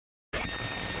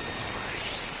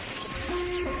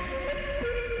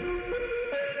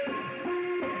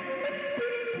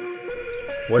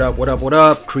What up, what up, what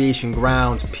up, Creation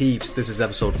Grounds peeps? This is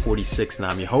episode 46 and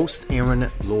I'm your host,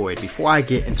 Aaron Lloyd. Before I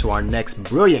get into our next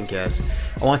brilliant guest,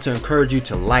 I want to encourage you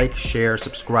to like, share,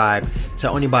 subscribe,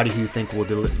 tell anybody who you think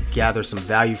will gather some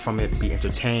value from it, be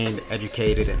entertained,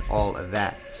 educated, and all of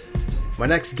that. My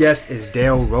next guest is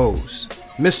Dale Rose.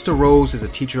 Mr. Rose is a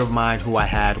teacher of mine who I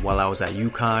had while I was at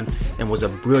UConn and was a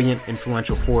brilliant,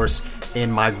 influential force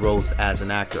in my growth as an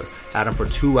actor. I had him for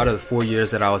 2 out of the 4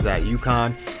 years that I was at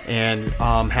UConn and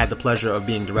had the pleasure of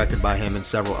being directed by him in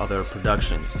several other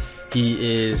productions.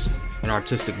 He is an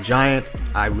artistic giant.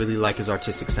 I really like his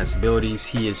artistic sensibilities.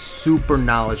 He is super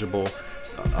knowledgeable,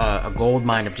 a gold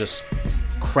mine of just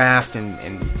craft and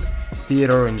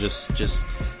theater and just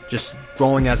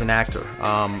growing as an actor.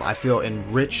 I feel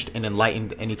enriched and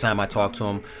enlightened anytime I talk to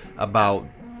him about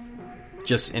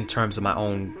just in terms of my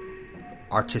own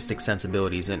artistic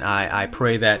sensibilities, and I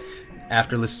pray that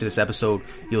after listening to this episode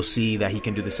you'll see that he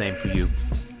can do the same for you.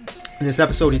 In this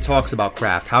episode he talks about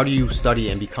craft. How do you study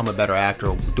and become a better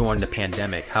actor during the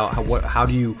pandemic? How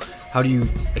do you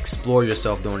explore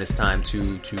yourself during this time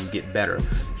to get better?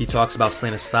 He talks about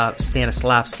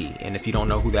Stanislavski, and if you don't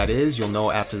know who that is, you'll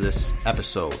know after this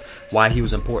episode. Why he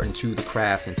was important to the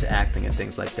craft and to acting and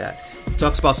things like that. He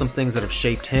talks about some things that have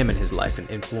shaped him in his life and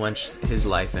influenced his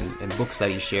life, and books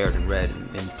that he shared and read,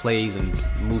 and plays and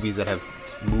movies that have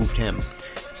moved him.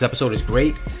 This episode is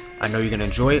great. I know you're going to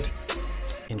enjoy it.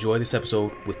 Enjoy this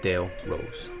episode with Dale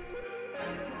Rose.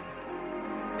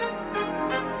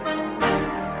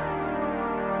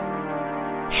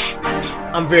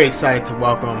 I'm very excited to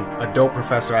welcome a dope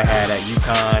professor I had at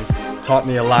UConn. Taught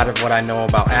me a lot of what I know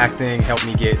about acting, helped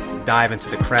me dive into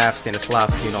the craft,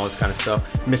 Stanislavski and all this kind of stuff.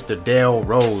 Mr. Dale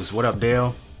Rose. What up,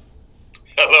 Dale?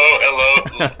 Hello,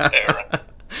 Aaron.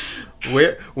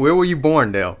 Where were you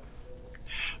born, Dale?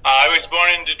 I was born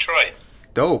in Detroit.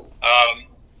 Dope.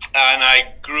 And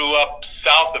I grew up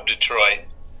south of Detroit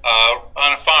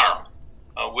on a farm,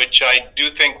 which I do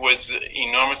think was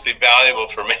enormously valuable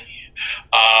for me.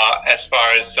 As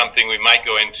far as something we might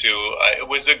go into, it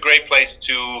was a great place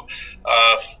to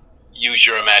use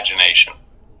your imagination.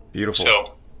 Beautiful.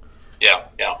 So,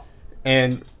 yeah.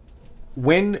 And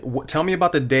tell me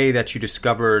about the day that you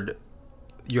discovered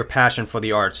your passion for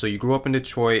the arts. So you grew up in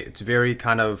Detroit. It's very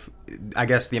kind of, I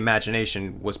guess the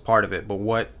imagination was part of it, but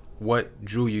what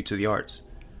drew you to the arts?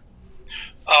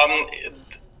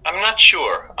 I'm not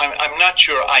sure. I'm not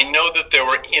sure. I know that there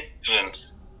were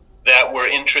incidents that were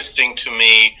interesting to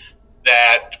me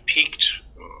that piqued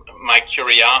my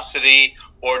curiosity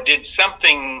or did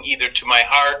something either to my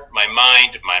heart, my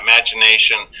mind, my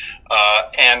imagination,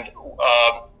 and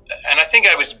I think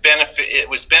it was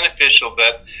beneficial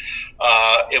that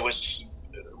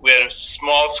we had a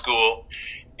small school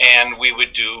and we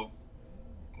would do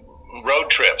road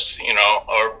trips,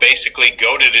 or basically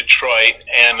go to Detroit.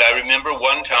 And I remember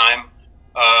one time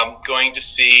going to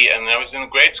see, and I was in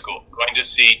grade school, going to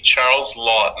see Charles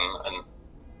Lawton, an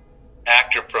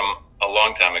actor from a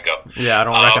long time ago. Yeah, I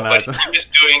don't recognize him. He was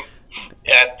doing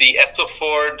at the Ethel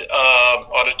Ford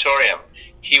Auditorium.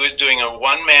 He was doing a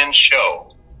one-man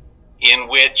show in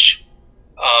which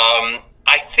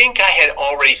I think I had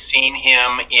already seen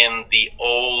him in the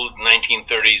old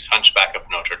 1930s Hunchback of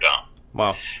Notre Dame.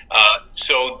 Wow.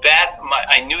 So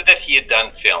I knew that he had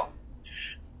done film.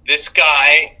 This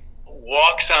guy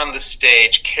walks on the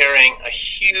stage carrying a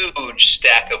huge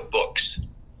stack of books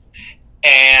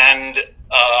and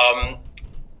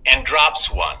drops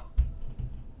one.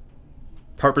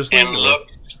 Purposely? And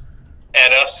looks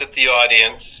at us at the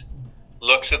audience,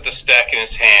 looks at the stack in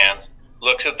his hand,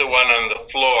 looks at the one on the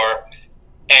floor,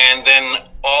 and then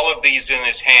all of these in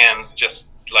his hands just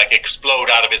like explode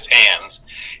out of his hands.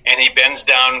 And he bends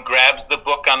down, grabs the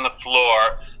book on the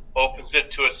floor, opens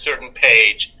it to a certain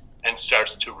page, and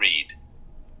starts to read.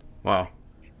 Wow.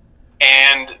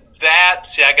 And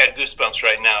I got goosebumps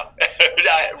right now,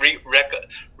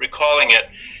 recalling it.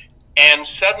 And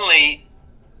suddenly,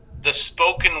 the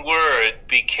spoken word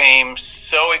became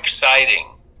so exciting.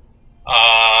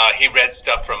 He read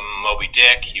stuff from Moby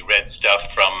Dick. He read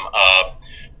stuff from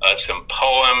some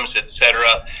poems,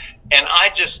 etc. And I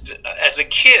just, as a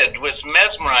kid, was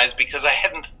mesmerized because I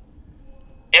hadn't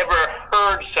ever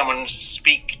heard someone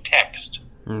speak text,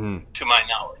 to my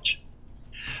knowledge.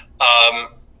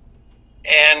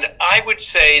 And I would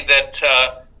say that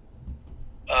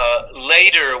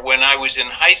later, when I was in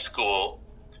high school,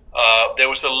 there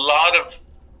was a lot of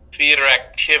theater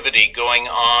activity going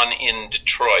on in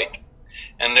Detroit.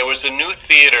 And there was a new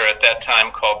theater at that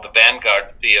time called the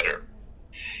Vanguard Theater.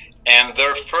 And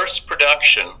their first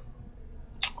production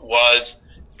was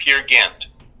Peer Gynt.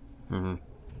 And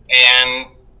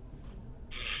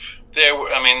there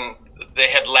were, I mean, they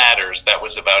had ladders. That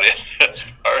was about it as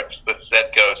far as the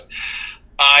set goes.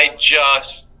 I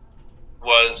just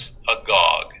was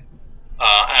agog.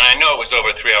 And I know it was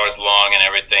over 3 hours long and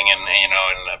everything, and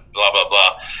and blah blah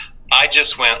blah. I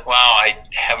just went, wow, I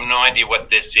have no idea what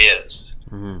this is,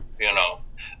 And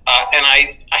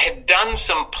I had done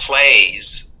some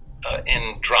plays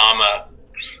in drama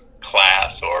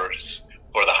class or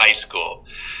for the high school,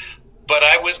 but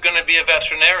I was going to be a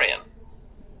veterinarian.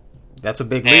 That's a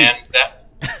big leap. And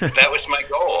that was my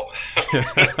goal.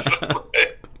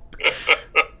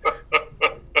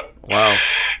 Wow.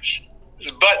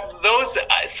 But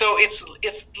so it's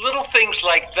little things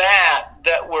like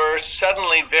that were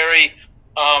suddenly very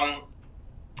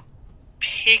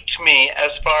piqued me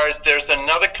as far as there's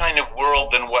another kind of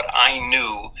world than what I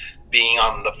knew being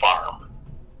on the farm.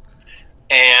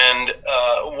 And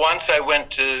once I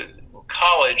went to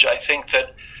college, I think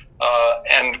that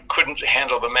and couldn't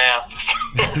handle the math.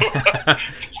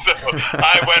 So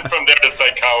I went from there to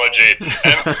psychology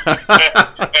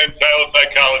and child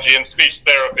psychology and speech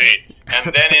therapy,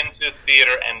 and then into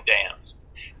theater and dance.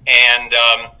 And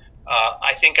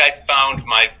I think I found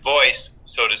my voice,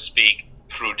 so to speak,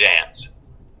 through dance,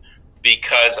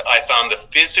 because I found the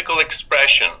physical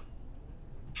expression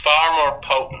far more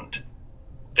potent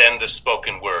than the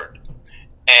spoken word.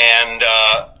 And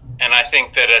I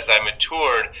think that as I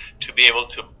matured, to be able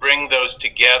to bring those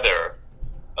together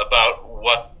about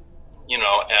what,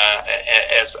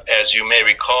 as you may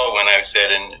recall when I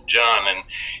said in John,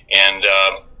 and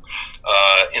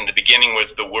in the beginning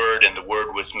was the Word, and the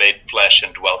Word was made flesh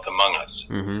and dwelt among us.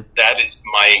 Mm-hmm. That is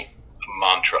my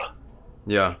mantra.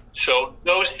 Yeah. So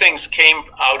those things came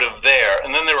out of there.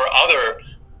 And then there were other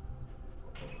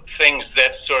things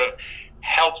that sort of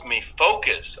helped me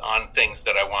focus on things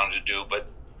that I wanted to do, but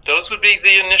those would be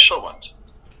the initial ones.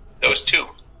 Those two.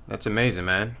 That's amazing,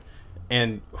 man.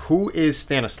 And who is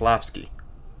Stanislavski?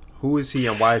 Who is he,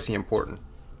 and why is he important?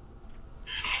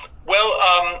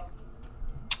 Well,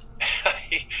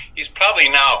 he's probably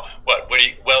now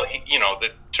the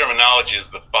terminology is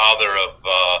the father of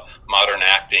modern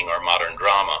acting or modern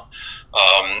drama,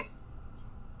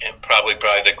 and probably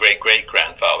the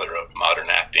great-great-grandfather of modern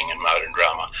acting and modern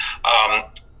drama.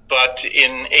 But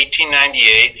in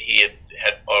 1898, he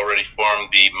had already formed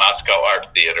the Moscow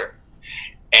Art Theater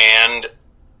and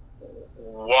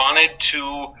wanted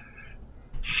to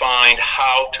find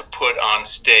how to put on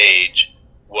stage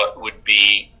what would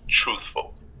be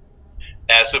truthful,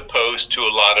 as opposed to a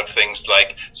lot of things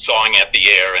like sawing at the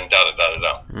air and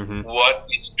da-da-da-da-da. Mm-hmm. What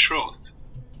is truth?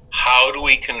 How do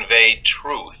we convey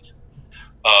truth,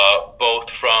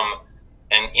 both from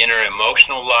an inner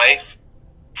emotional life,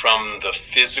 from the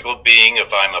physical being,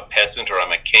 if I'm a peasant or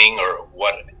I'm a king or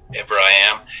whatever I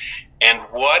am, and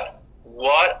what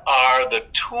are the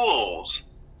tools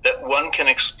that one can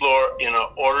explore in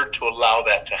order to allow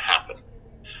that to happen?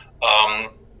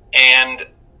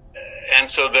 And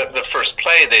so the first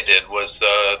play they did was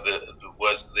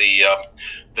the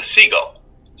Seagull.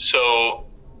 So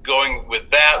going with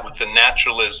that, with the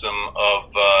naturalism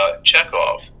of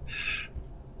Chekhov,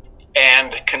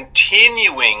 and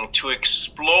continuing to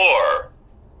explore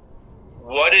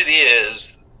what it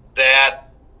is that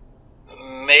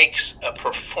makes a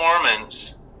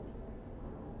performance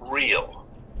real.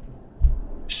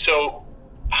 So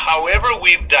however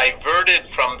we've diverted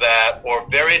from that, or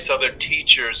various other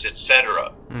teachers,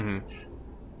 etc., mm-hmm.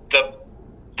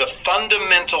 the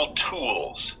fundamental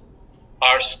tools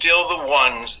are still the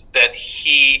ones that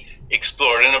he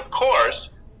explored. And of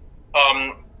course,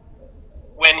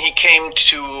 when he came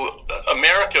to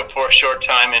America for a short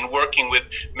time and working with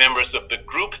members of the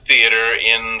group theater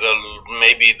in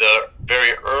maybe the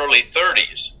very early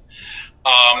 30s,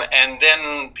 and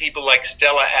then people like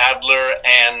Stella Adler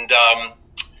and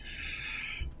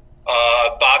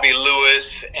Bobby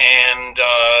Lewis and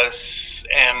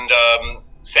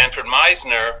Sanford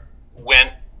Meisner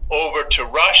went over to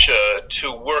Russia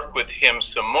to work with him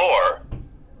some more.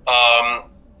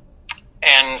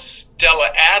 And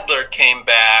Stella Adler came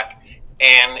back,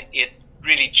 and it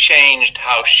really changed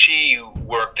how she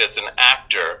worked as an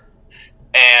actor.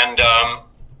 And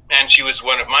she was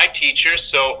one of my teachers,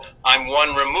 so I'm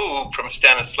one removed from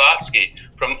Stanislavski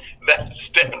from that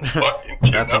standpoint.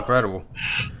 That's incredible.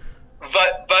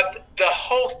 But the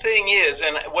whole thing is,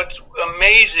 and what's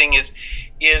amazing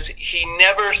is he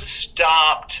never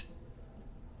stopped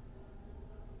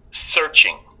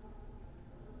searching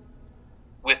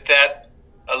with that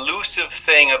elusive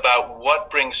thing about what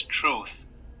brings truth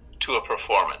to a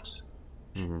performance.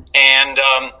 Mm-hmm. And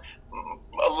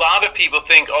a lot of people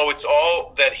think, oh, it's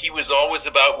all that he was always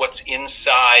about what's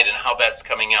inside and how that's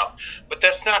coming out. But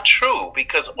that's not true,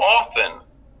 because often,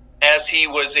 as he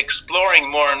was exploring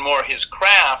more and more his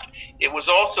craft, it was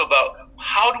also about,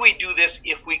 how do we do this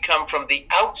if we come from the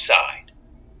outside?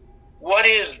 What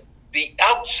is the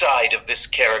outside of this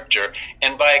character?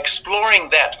 And by exploring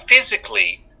that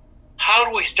physically, how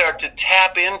do we start to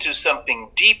tap into something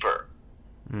deeper?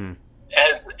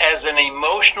 As an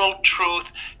emotional truth,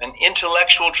 an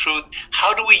intellectual truth,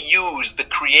 how do we use the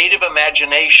creative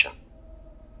imagination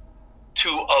to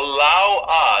allow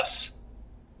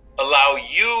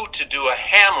you to do a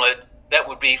Hamlet that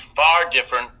would be far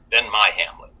different than my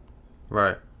Hamlet?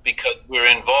 Right. Because we're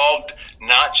involved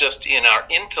not just in our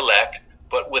intellect,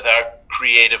 but with our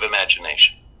creative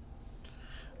imagination.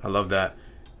 I love that.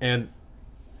 And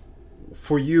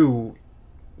for you,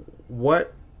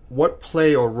 what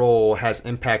play or role has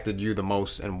impacted you the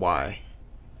most, and why?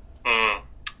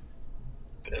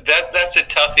 That's a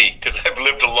toughie, because I've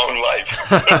lived a long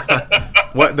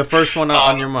life. What, the first one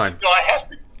on your mind? So I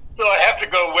have to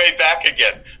go way back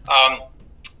again.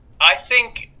 I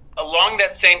think along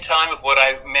that same time of what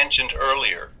I mentioned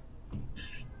earlier,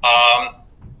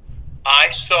 I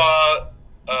saw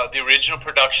the original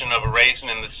production of A Raisin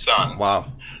in the Sun.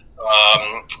 Wow.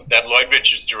 That Lloyd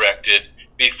Richards directed,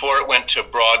 before it went to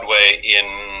Broadway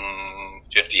in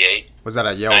 58. Was that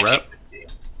at Yale Rep?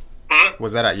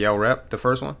 Was that at Yale Rep, the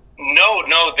first one? No.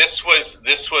 This was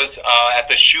at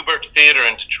the Schubert Theater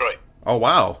in Detroit. Oh,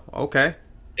 wow. Okay.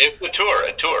 It's a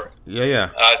tour. Yeah.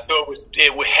 So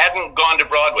it hadn't gone to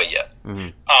Broadway yet.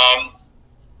 And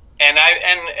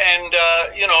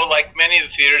like many of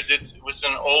the theaters, it was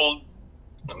an old,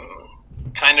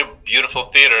 kind of beautiful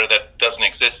theater that doesn't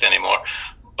exist anymore.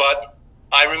 But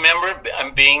I remember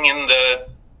being in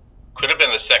could have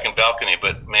been the second balcony,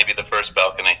 but maybe the first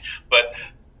balcony. But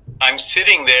I'm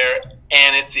sitting there,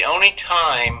 and it's the only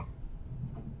time,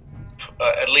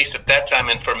 at least at that time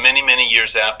and for many, many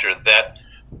years after, that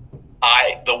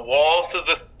the walls of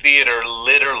the theater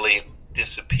literally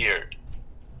disappeared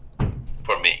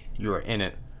for me. You were in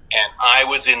it. And I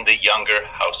was in the younger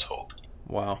household.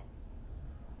 Wow.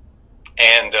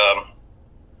 And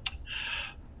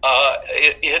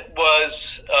it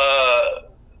was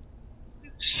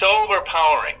so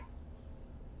overpowering,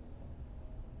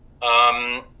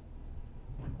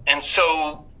 and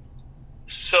so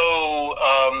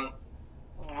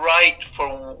right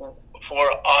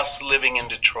for us living in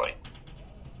Detroit.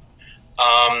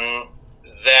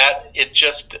 That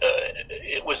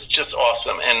it was just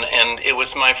awesome, and it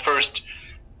was my first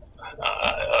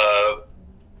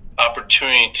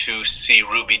opportunity to see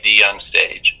Ruby Dee on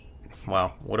stage.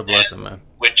 Wow, what a blessing, man.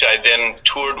 Which I then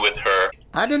toured with her.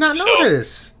 I did not know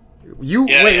this.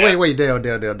 Wait, Dale.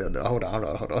 Hold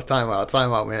on.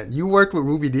 Time out, man. You worked with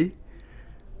Ruby Dee?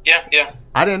 Yeah.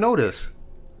 I didn't know this.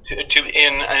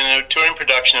 In a touring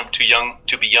production of Too Young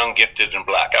to Be Young, Gifted, and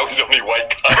Black. I was the only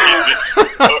white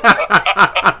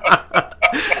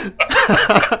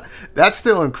guy. That's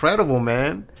still incredible,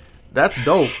 man. That's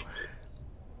dope.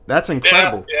 That's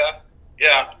incredible.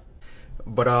 Yeah.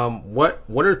 But what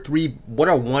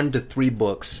are 1 to 3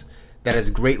 books that has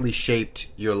greatly shaped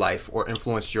your life or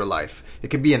influenced your life? It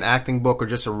could be an acting book or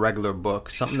just a regular book,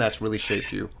 something that's really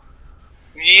shaped you.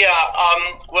 Yeah,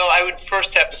 well, I would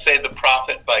first have to say The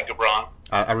Prophet by Gibran.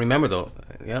 I remember though.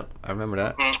 Yeah, I remember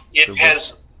that. It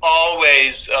has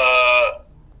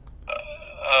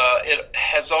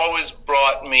always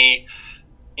brought me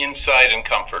insight and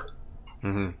comfort.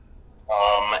 And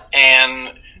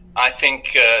I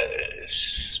think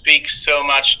speaks so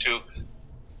much to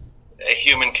a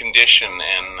human condition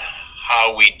and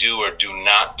how we do or do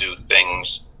not do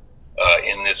things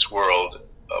in this world,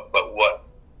 but what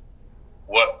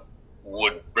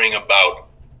would bring about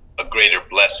a greater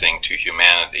blessing to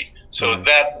humanity. So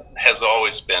that has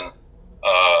always been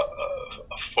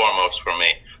foremost for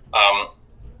me.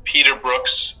 Peter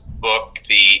Brook's book,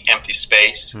 The Empty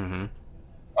Space,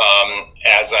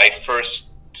 as I first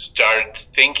started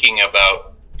thinking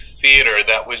about theater,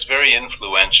 that was very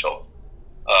influential,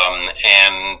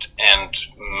 and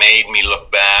made me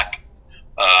look back,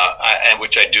 and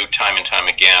which I do time and time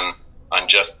again, on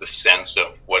just the sense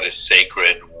of what is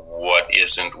sacred, what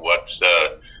isn't, what's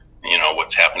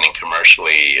happening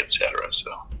commercially, etc.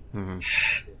 So, and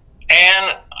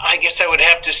I guess I would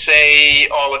have to say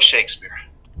all of Shakespeare.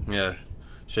 Yeah.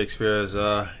 Shakespeare is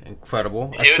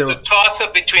incredible. It was a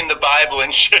toss-up between the Bible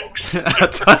and Shakespeare.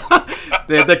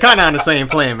 they're kind of on the same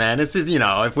plane, man. It's just,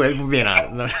 if we're being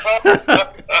honest.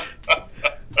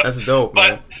 That's dope,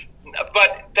 man.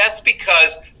 But that's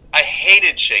because I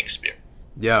hated Shakespeare.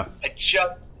 Yeah. I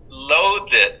just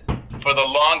loathed it for for the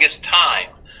longest time,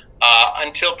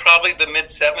 until probably the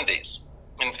mid-'70s.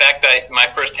 In fact, my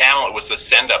first Hamlet was a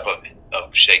send-up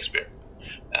of Shakespeare,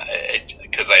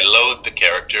 because I loathed the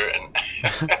character. And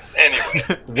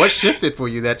anyway, what shifted for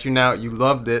you that you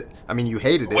loved it? I mean, you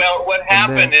hated it. Well, what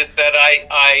happened is that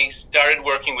I started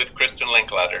working with Kristen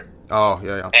Linklater. Oh,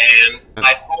 yeah. And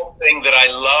my whole thing that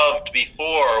I loved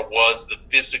before was the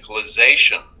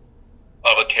physicalization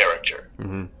of a character.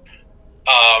 Mm-hmm.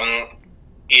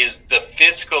 Is the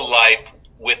physical life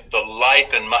with the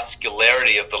life and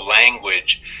muscularity of the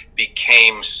language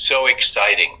became so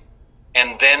exciting.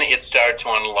 And then it started to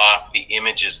unlock the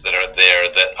images that are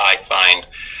there that I find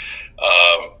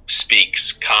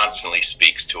constantly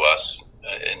speaks to us,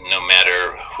 no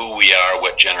matter who we are,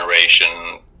 what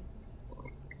generation,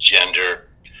 gender,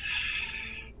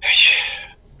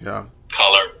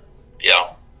 color.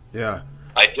 Yeah.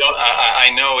 I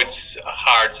know it's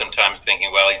hard sometimes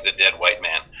thinking, well, he's a dead white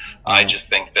man. I just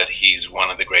think that he's one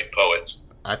of the great poets.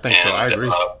 I think so. I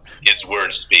agree. His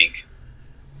words speak.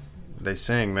 They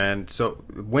sing, man. So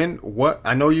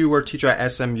I know you were a teacher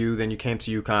at SMU, then you came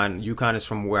to UConn. UConn is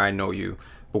from where I know you.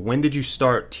 But when did you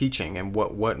start teaching, and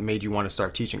what made you want to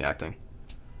start teaching acting?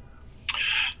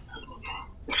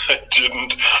 I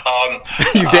didn't.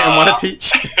 You didn't want to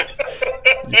teach?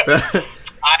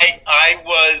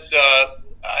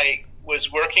 I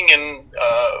was working in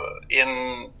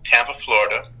Tampa,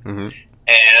 Florida, mm-hmm.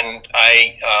 and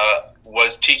I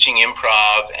was teaching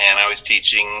improv and I was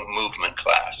teaching movement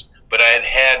class. But I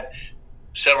had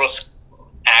several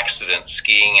accidents,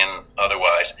 skiing and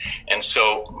otherwise, and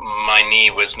so my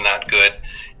knee was not good.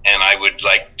 And I would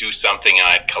do something and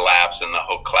I'd collapse and the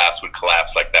whole class would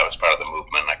collapse, like that was part of the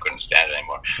movement and I couldn't stand it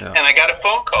anymore. Yeah. And I got a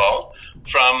phone call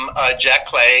from Jack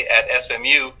Clay at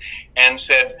SMU and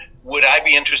said, would I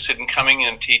be interested in coming in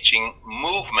and teaching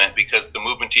movement, because the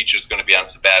movement teacher is going to be on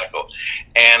sabbatical.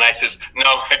 And I says, no,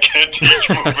 I can't teach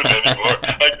movement anymore.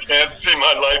 I can't see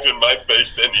my life in my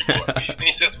face anymore. And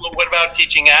he says, well, what about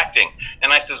teaching acting?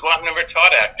 And I says, well, I've never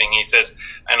taught acting. He says,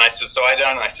 and I said, so I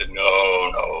done? And I said,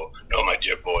 no, my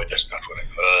dear boy, that's not what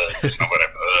I've heard. That's not what I've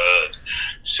heard.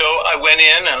 So I went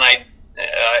in and I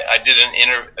did an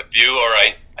interview, or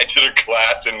I did a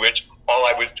class in which all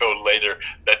I was told later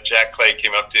that Jack Clay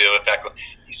came up to the faculty.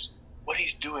 What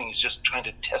he's doing is just trying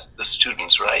to test the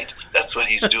students, right? That's what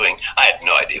he's doing. I had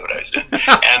no idea what I was doing.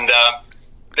 And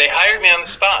they hired me on the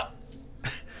spot.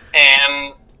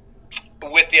 And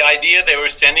with the idea, they were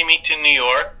sending me to New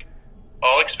York,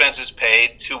 all expenses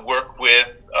paid, to work with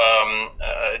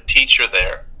a teacher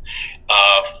there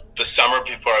the summer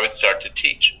before I would start to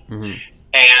teach. Mm-hmm.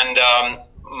 And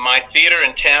my theater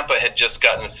in Tampa had just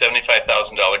gotten a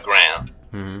 $75,000 grant.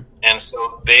 Mm-hmm. And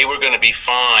so they were going to be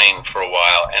fine for a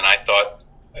while. And I thought,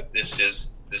 this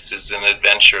is an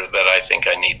adventure that I think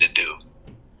I need to do.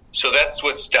 So that's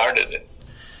what started it.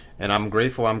 And I'm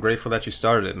grateful that you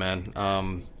started it, man.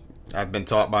 I've been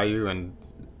taught by you and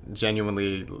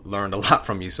genuinely learned a lot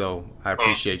from you. So I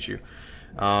appreciate you.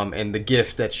 And the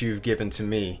gift that you've given to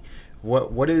me.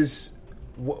 What is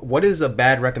a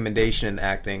bad recommendation in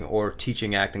acting or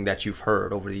teaching acting that you've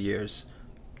heard over the years?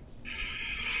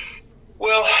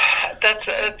 Well,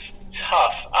 that's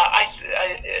tough.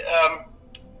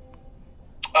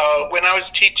 When I was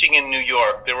teaching in New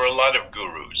York, there were a lot of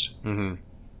gurus mm-hmm.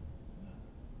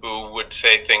 who would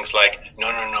say things like,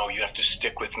 no, you have to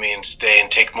stick with me and stay and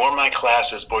take more of my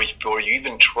classes before you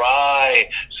even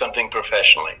try something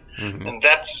professionally. Mm-hmm. And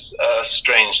that's a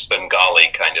strange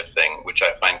Svengali kind of thing, which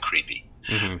I find creepy.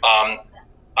 Mm-hmm.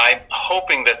 I'm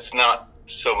hoping that's not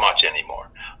so much anymore.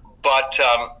 But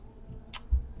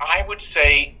I would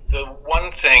say the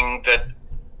one thing that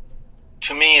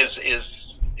to me is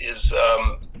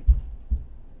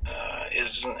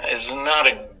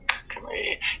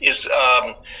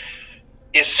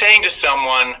saying to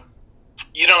someone,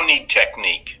 you don't need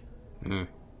technique. Mm.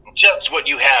 Just what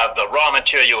you have, the raw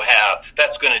material you have,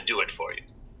 that's going to do it for you.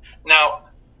 Now,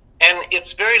 and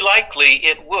it's very likely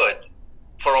it would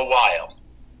for a while.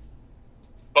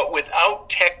 But without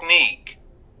technique,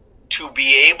 to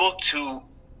be able to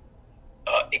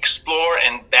explore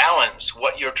and balance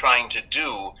what you're trying to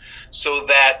do so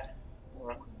that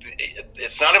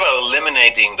it's not about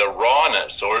eliminating the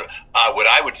rawness or what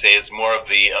I would say is more of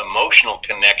the emotional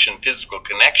connection, physical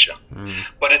connection,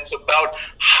 but it's about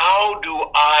how do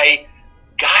I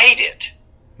guide it?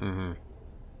 Mm-hmm.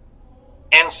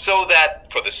 And so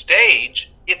that for the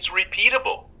stage, it's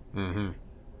repeatable. Mm-hmm.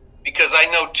 Because I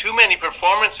know too many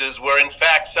performances where, in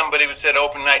fact, somebody would say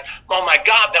open night, oh my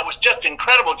God, that was just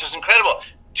incredible, just incredible.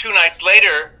 2 nights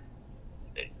later,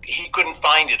 he couldn't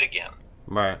find it again.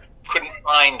 Right. Couldn't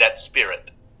find that spirit.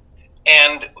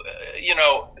 And,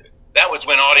 that was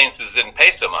when audiences didn't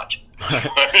pay so much. So you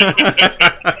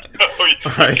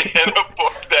can't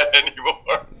afford that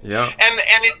anymore. Yeah. And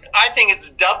I think it's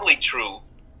doubly true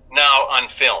now on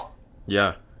film.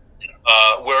 Yeah.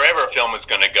 Wherever a film is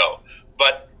going to go.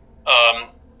 But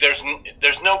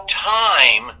there's no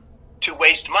time to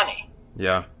waste money.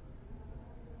 Yeah.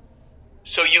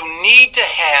 So you need to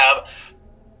have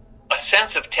a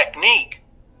sense of technique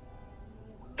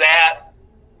that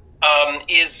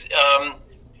is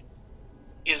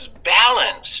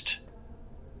balanced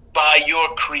by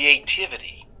your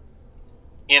creativity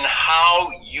in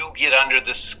how you get under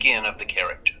the skin of the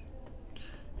character.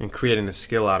 And creating a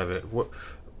skill out of it.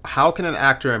 How can an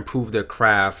actor improve their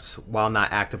craft while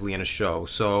not actively in a show?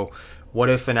 So what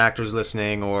if an actor's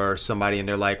listening or somebody and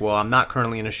they're like, well, I'm not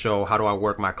currently in a show. How do I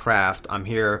work my craft? I'm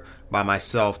here by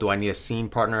myself. Do I need a scene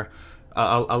partner?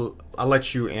 I'll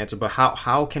let you answer, but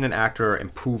how can an actor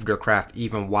improve their craft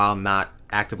even while not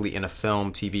actively in a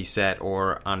film, TV set,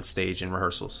 or on stage in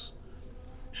rehearsals?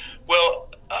 Well,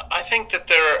 I think that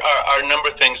there are a number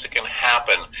of things that can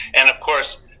happen. And of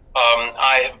course,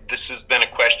 this has been a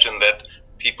question that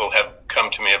people have come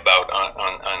to me about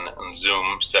on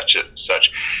Zoom, such.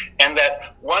 And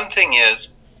that one thing is,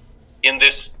 in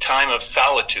this time of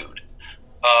solitude,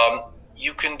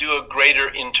 you can do a greater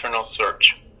internal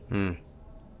search.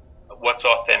 What's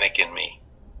authentic in me?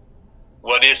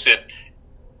 What is it?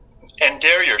 And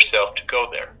dare yourself to go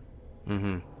there.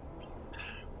 Mm-hmm.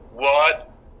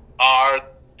 What are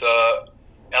the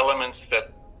elements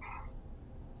that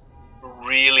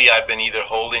really I've been either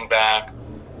holding back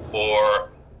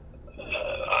or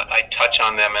I touch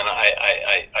on them and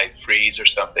I freeze or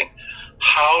something?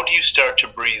 How do you start to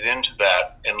breathe into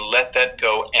that and let that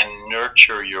go and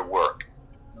nurture your work?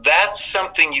 That's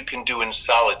something you can do in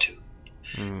solitude.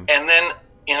 And then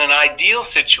in an ideal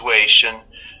situation,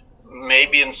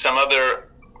 maybe in some other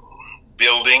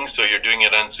building, so you're doing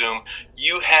it on Zoom,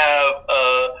 you have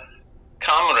a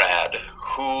comrade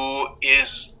who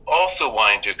is also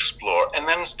wanting to explore, and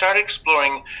then start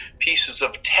exploring pieces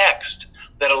of text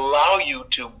that allow you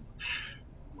to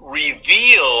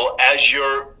reveal as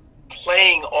you're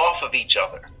playing off of each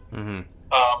other. Mm-hmm.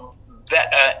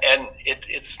 And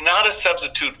it's not a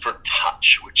substitute for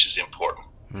touch, which is important.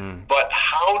 But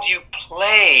how do you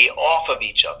play off of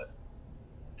each other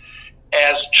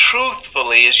as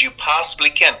truthfully as you possibly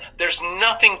can? There's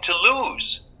nothing to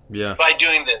lose by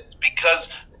doing this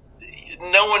because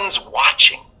no one's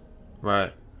watching.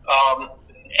 Right.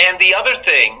 And the other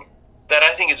thing that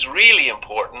I think is really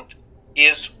important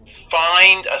is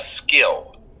find a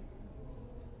skill.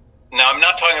 Now, I'm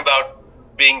not talking about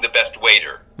being the best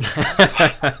waiter.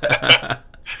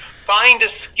 Find a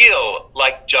skill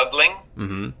like juggling,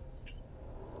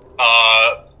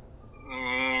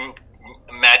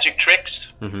 magic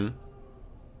tricks,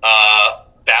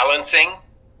 balancing,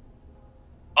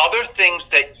 other things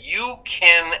that you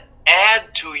can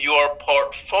add to your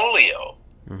portfolio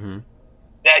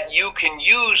that you can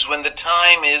use when the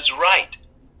time is right.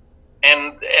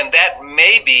 And that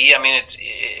may be, I mean, it's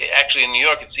actually in New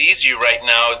York, it's easier right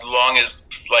now as long as,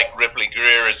 like Ripley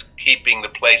Greer is keeping the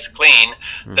place clean,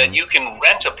 that you can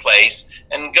rent a place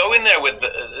and go in there with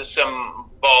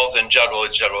some balls and juggle,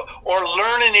 or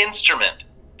learn an instrument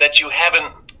that you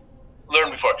haven't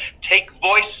learned before. Take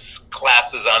voice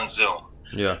classes on Zoom.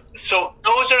 Yeah. So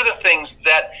those are the things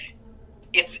that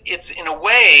it's in a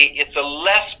way, it's a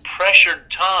less pressured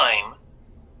time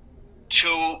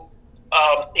to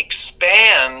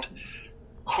expand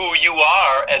who you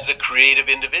are as a creative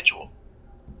individual.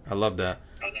 I love that.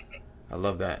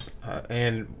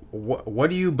 And what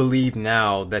do you believe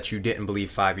now that you didn't believe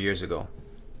 5 years ago?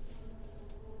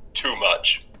 Too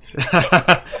much.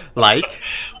 Like?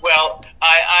 Well,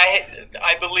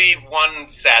 I believe one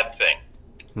sad thing,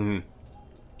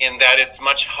 in that it's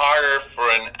much harder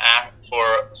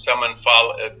for someone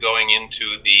going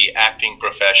into the acting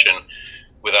profession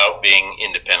without being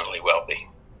independently wealthy.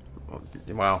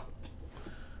 Wow.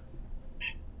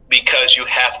 Because you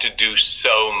have to do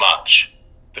so much.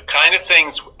 The kind of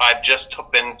things I've just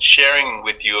been sharing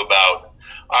with you about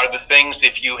are the things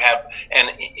if you have, and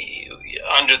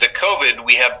under the COVID,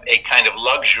 we have a kind of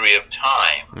luxury of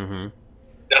time.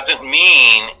 Doesn't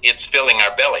mean it's filling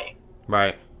our belly.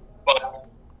 Right.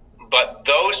 But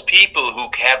those people who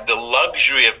have the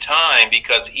luxury of time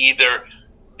because either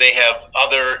they have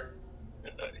other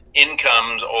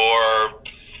incomes or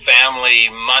family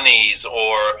monies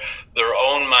or their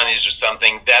own monies or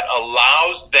something that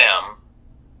allows them,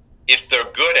 if they're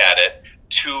good at it,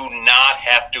 to not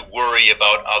have to worry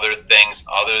about other things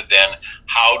other than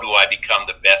how do I become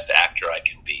the best actor I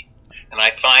can be. And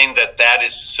I find that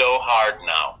is so hard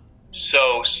now.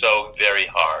 so very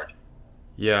hard.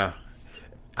 Yeah,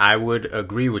 I would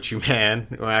agree with you, man.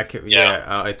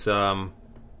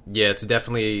 It's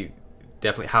definitely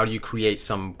how do you create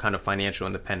some kind of financial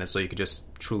independence so you could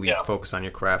just truly focus on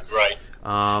your craft. Right.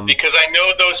 Because I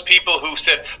know those people who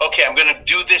said, okay, I'm going to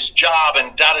do this job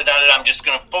and da-da-da-da, I'm just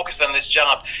going to focus on this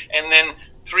job. And then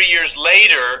 3 years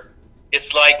later,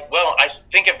 it's like, well, I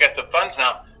think I've got the funds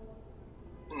now.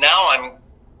 Now I'm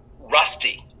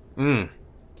rusty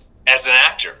as an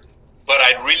actor. But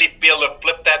I'd really be able to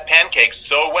flip that pancake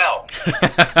so well.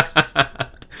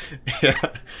 Yeah,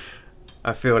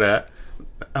 I feel that.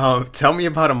 Tell me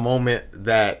about a moment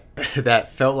that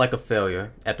felt like a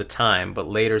failure at the time, but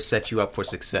later set you up for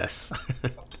success.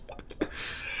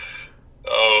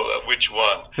 Oh, which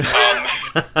one?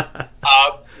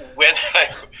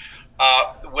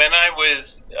 When I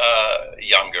was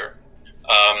younger,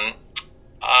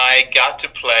 I got to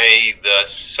play the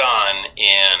son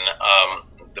in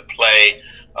the play.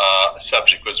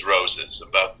 Subject was Roses,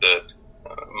 about the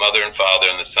mother and father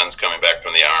and the son's coming back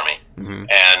from the army,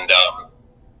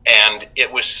 and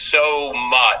it was so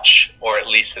much, or at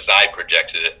least as I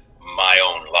projected it, my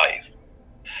own life,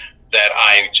 that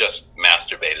I just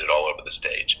masturbated all over the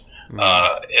stage.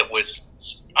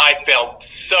 I felt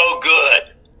so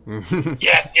good.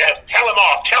 Yes, tell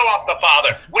off the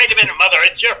father. Wait a minute, mother,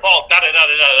 it's your fault. Da da da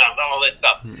da da, all this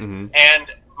stuff.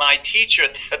 And my teacher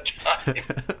at that time,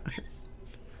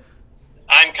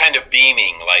 I'm kind of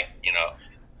beaming, like,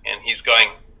 and he's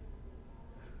going,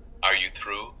 "Are you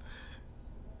through?"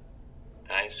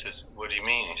 And I says, "What do you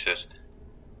mean?" He says,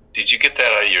 "Did you get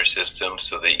that out of your system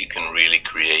so that you can really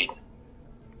create?"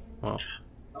 Wow.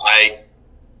 I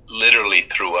literally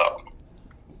threw up.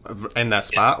 In that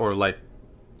spot, or like?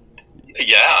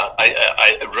 Yeah,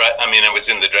 I was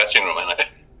in the dressing room, and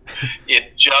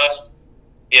it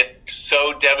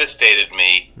so devastated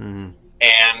me, and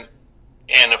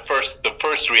the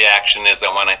first reaction is I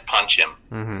want to punch him,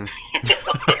 and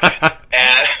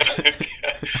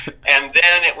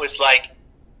then it was like,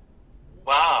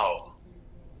 wow,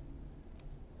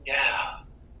 yeah,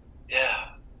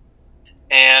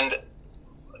 and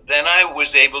then I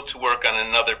was able to work on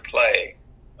another play,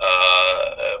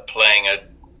 playing a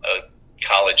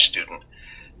college student,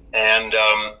 and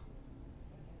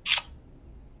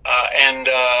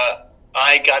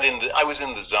I was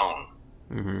in the zone.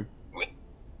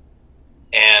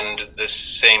 And the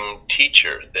same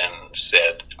teacher then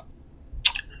said,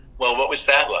 "Well, what was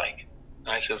that like?" And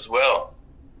I says, "Well,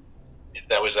 if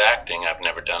that was acting, I've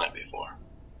never done it before."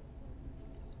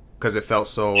 Because it felt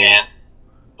so...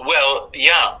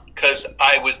 because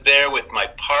I was there with my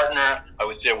partner. I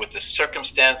was there with the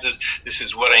circumstances. This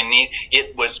is what I need.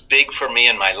 It was big for me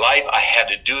in my life. I had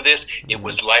to do this. It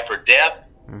was life or death.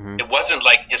 It wasn't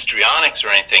like histrionics or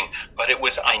anything, but it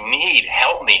was, I need,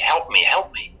 help me.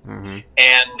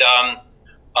 And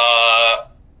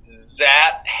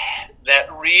that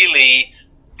really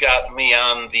got me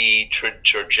on the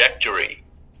trajectory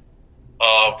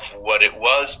of what it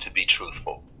was to be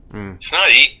truthful. It's not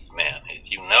easy, man.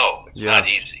 It's not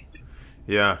easy.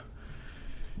 Yeah.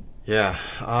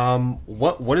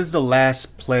 What is the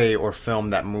last play or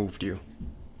film that moved you?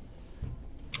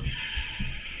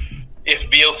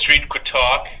 If Beale Street Could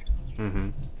Talk,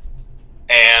 and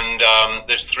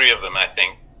there's three of them, I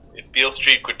think. If Beale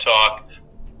Street Could Talk,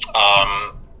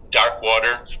 Dark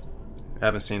Water. I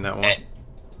haven't seen that one.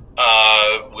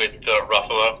 With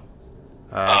Ruffalo.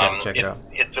 I gotta check it out.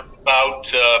 It's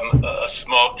about a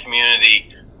small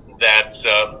community that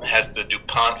has the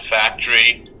DuPont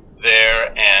factory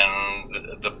there,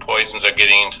 and the poisons are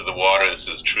getting into the water. This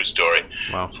is a true story.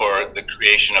 Wow. For the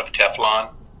creation of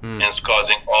Teflon. And it's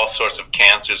causing all sorts of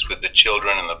cancers with the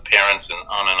children and the parents, and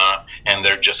on. And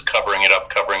they're just covering it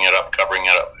up.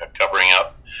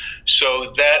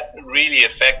 So that really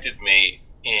affected me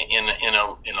in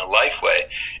a life way.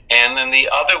 And then the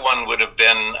other one would have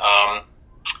been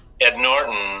Ed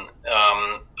Norton,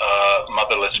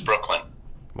 Motherless Brooklyn.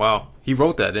 Wow, he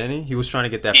wrote that, didn't he? He was trying to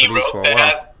get that produced for a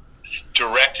while.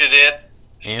 Directed it,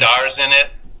 stars in it,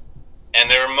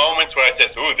 and there were moments where I said,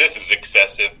 "Ooh, this is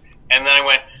excessive." And then I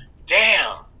went,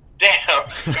 damn,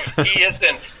 he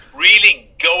isn't really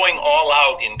going all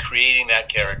out in creating that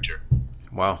character.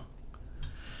 Wow.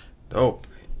 Dope.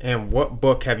 And what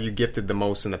book have you gifted the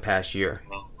most in the past year?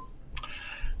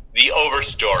 The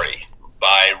Overstory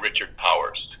by Richard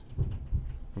Powers.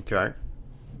 Okay.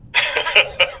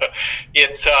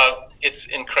 It's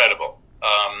incredible.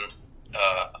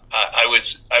 I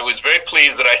was very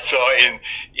pleased that I saw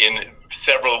in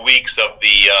several weeks of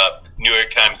the New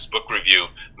York Times Book Review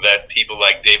that people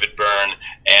like David Byrne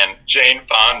and Jane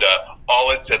Fonda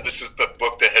all had said this is the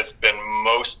book that has been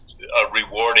most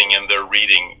rewarding in their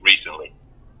reading recently.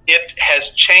 It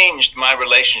has changed my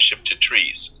relationship to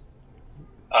trees.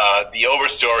 The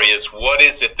overstory is, what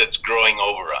is it that's growing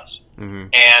over us? Mm-hmm.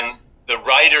 And the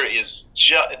writer is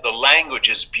the language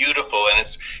is beautiful, and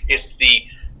it's the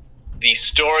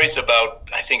stories about,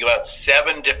 I think, about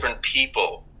 7 different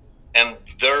people and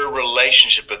their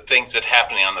relationship with things that are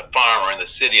happening on the farm or in the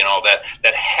city and all that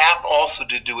have also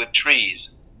to do with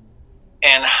trees,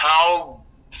 and how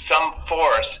some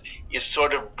force is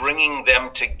sort of bringing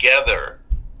them together,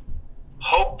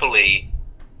 hopefully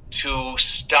to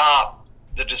stop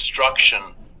the destruction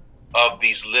of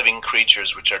these living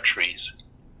creatures, which are trees.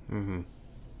 Mm-hmm.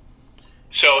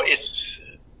 So it's,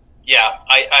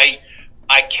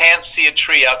 I can't see a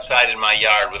tree outside in my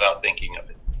yard without thinking of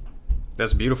it.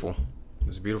 That's beautiful.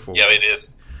 That's beautiful. Yeah, it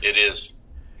is. It is.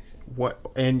 What?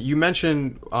 And you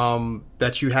mentioned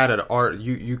that you had an art.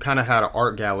 You kind of had an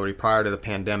art gallery prior to the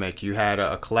pandemic. You had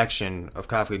a collection of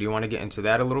Kafka. Do you want to get into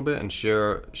that a little bit and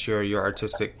share your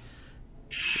artistic?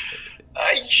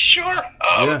 Sure.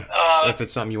 If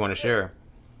it's something you want to share.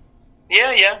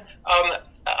 Yeah.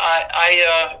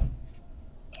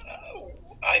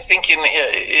 I think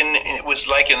it was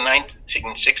like in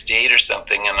 1968 or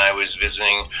something, and I was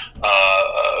visiting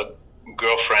a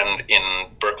girlfriend in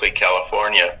Berkeley,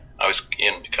 California. I was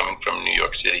coming from New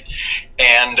York City,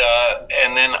 and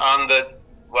then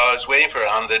while I was waiting for her,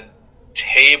 on the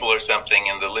table or something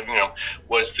in the living room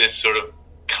was this sort of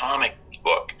comic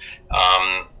book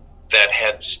that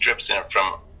had strips in it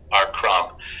from R.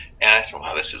 Crumb. And I said,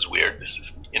 wow, this is weird. This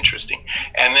is interesting.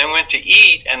 And then went to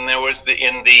eat, and there was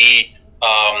in the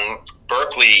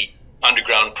Berkeley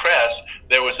Underground Press,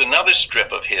 there was another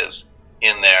strip of his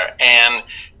in there. And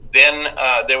then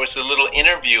there was a little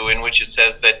interview in which it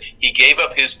says that he gave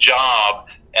up his job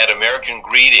at American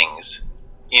Greetings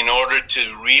in order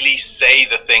to really say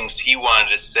the things he wanted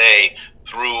to say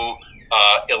through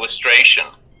illustration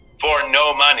for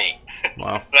no money.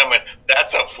 Wow. And I went,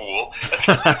 that's a fool.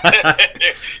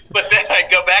 But then I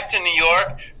go back to New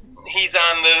York. He's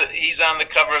on the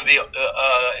cover of the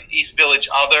East Village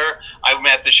Other. I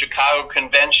met at the Chicago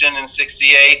Convention in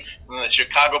 '68, and the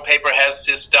Chicago paper has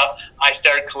his stuff. I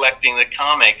started collecting the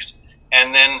comics,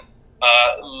 and then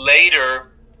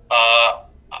later,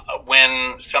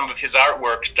 when some of his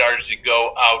artwork started to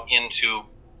go out into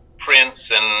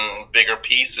prints and bigger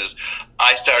pieces,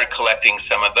 I started collecting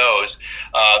some of those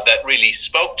that really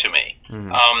spoke to me.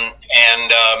 Mm-hmm.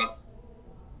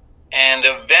 And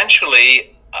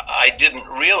eventually, I didn't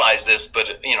realize this, but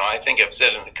I think I've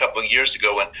said it a couple of years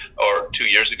ago, or 2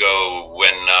 years ago,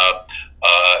 when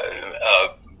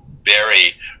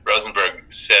Barry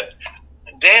Rosenberg said,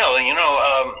 "Dale,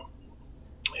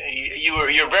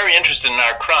 you're very interested in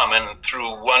R. Crumb," and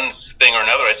through one thing or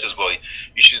another, I says, "Well,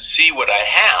 you should see what I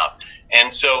have."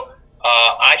 And so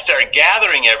I started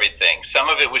gathering everything. Some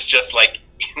of it was just like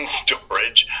in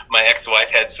storage. My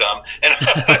ex-wife had some, and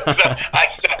so I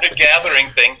started gathering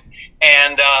things,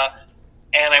 and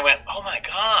I went, "Oh my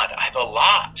God, I have a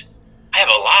lot.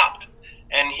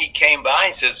 And he came by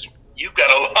and says, "You've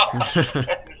got a lot."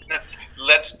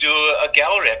 Let's do a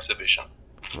gallery exhibition.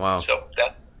 Wow. So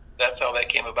that's how that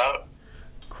came about.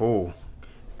 Cool.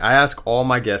 I ask all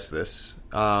my guests this.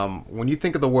 When you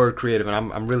think of the word creative, and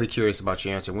I'm really curious about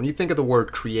your answer. When you think of the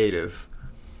word creative,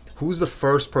 who's the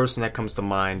first person that comes to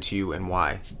mind to you, and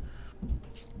why?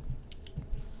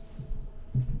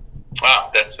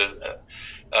 Wow, that's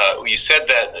you said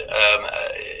that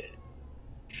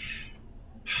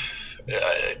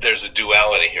there's a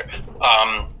duality here.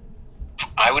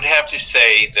 I would have to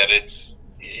say that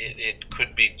it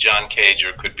could be John Cage or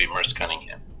it could be Merce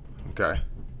Cunningham. Okay,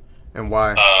 and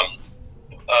why?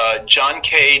 John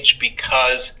Cage,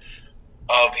 because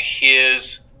of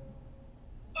his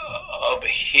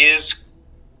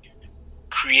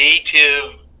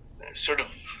creative sort of,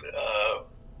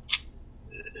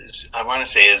 I want to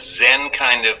say, a Zen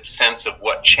kind of sense of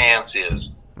what chance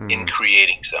is in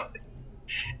creating something,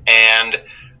 and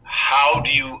how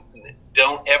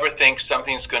don't ever think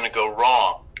something's going to go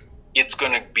wrong. It's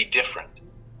going to be different.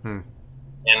 And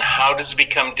how does it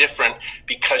become different?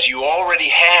 Because you already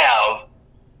have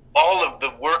all of the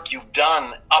work you've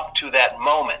done up to that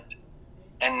moment.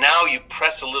 And now you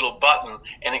press a little button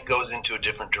and it goes into a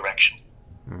different direction.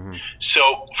 Mm-hmm.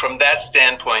 So from that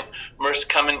standpoint, Merce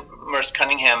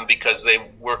Cunningham, because they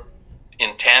work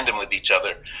in tandem with each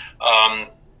other,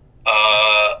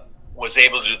 was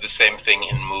able to do the same thing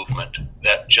in movement.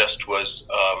 That just was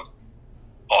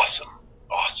awesome.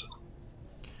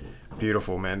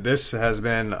 Beautiful, man. This has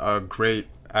been a great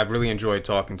I've really enjoyed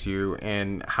talking to you.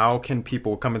 And how can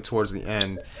people, coming towards the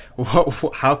end,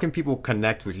 how can people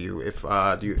connect with you? If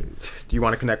do you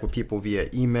want to connect with people via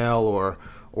email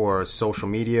or social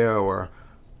media or?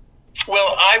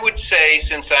 Well, I would say,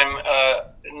 since I'm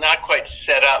not quite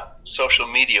set up social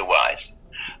media wise,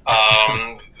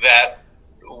 that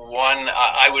one,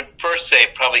 I would first say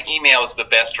probably email is the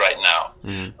best right now,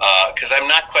 because I'm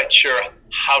not quite sure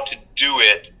how to do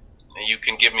it. You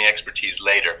can give me expertise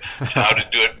later, how to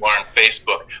do it more on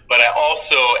Facebook. But I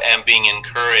also am being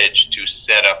encouraged to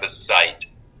set up a site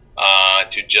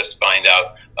to just find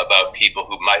out about people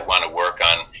who might want to work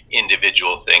on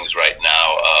individual things right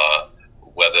now,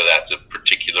 whether that's a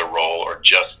particular role or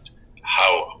just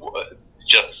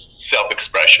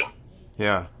self-expression.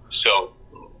 Yeah. So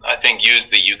I think use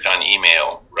the UConn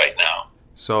email right now.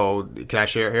 So can I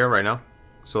share it here right now?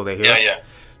 So they hear? Yeah.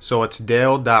 So it's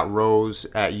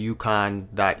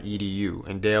dale.rose@uconn.edu,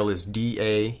 and Dale is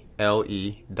DALE.Rose,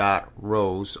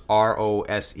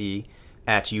 ROSE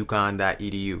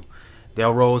 @uconn.edu.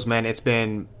 Dale Rose, man, it's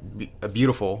been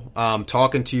beautiful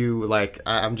talking to you. Like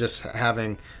I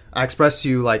expressed to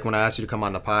you, like when I asked you to come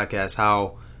on the podcast,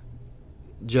 how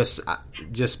just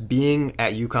being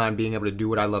at UConn, being able to do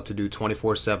what I love to do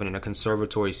 24/7 in a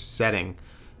conservatory setting.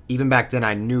 Even back then,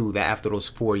 I knew that after those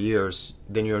 4 years,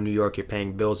 then you're in New York, you're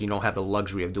paying bills, you don't have the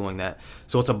luxury of doing that.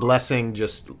 So it's a blessing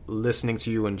just listening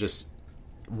to you and just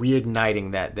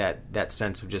reigniting that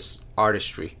sense of just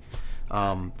artistry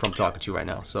from talking to you right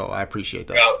now. So I appreciate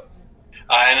that. Well,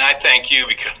 and I thank you,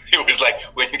 because it was like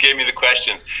when you gave me the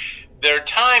questions, there are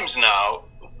times now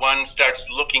one starts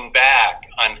looking back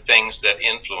on things that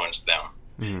influenced them.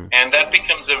 And that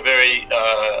becomes a very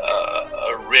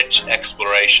a rich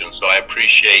exploration. So I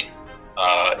appreciate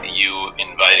you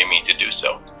inviting me to do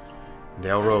so.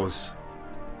 Dale Rose.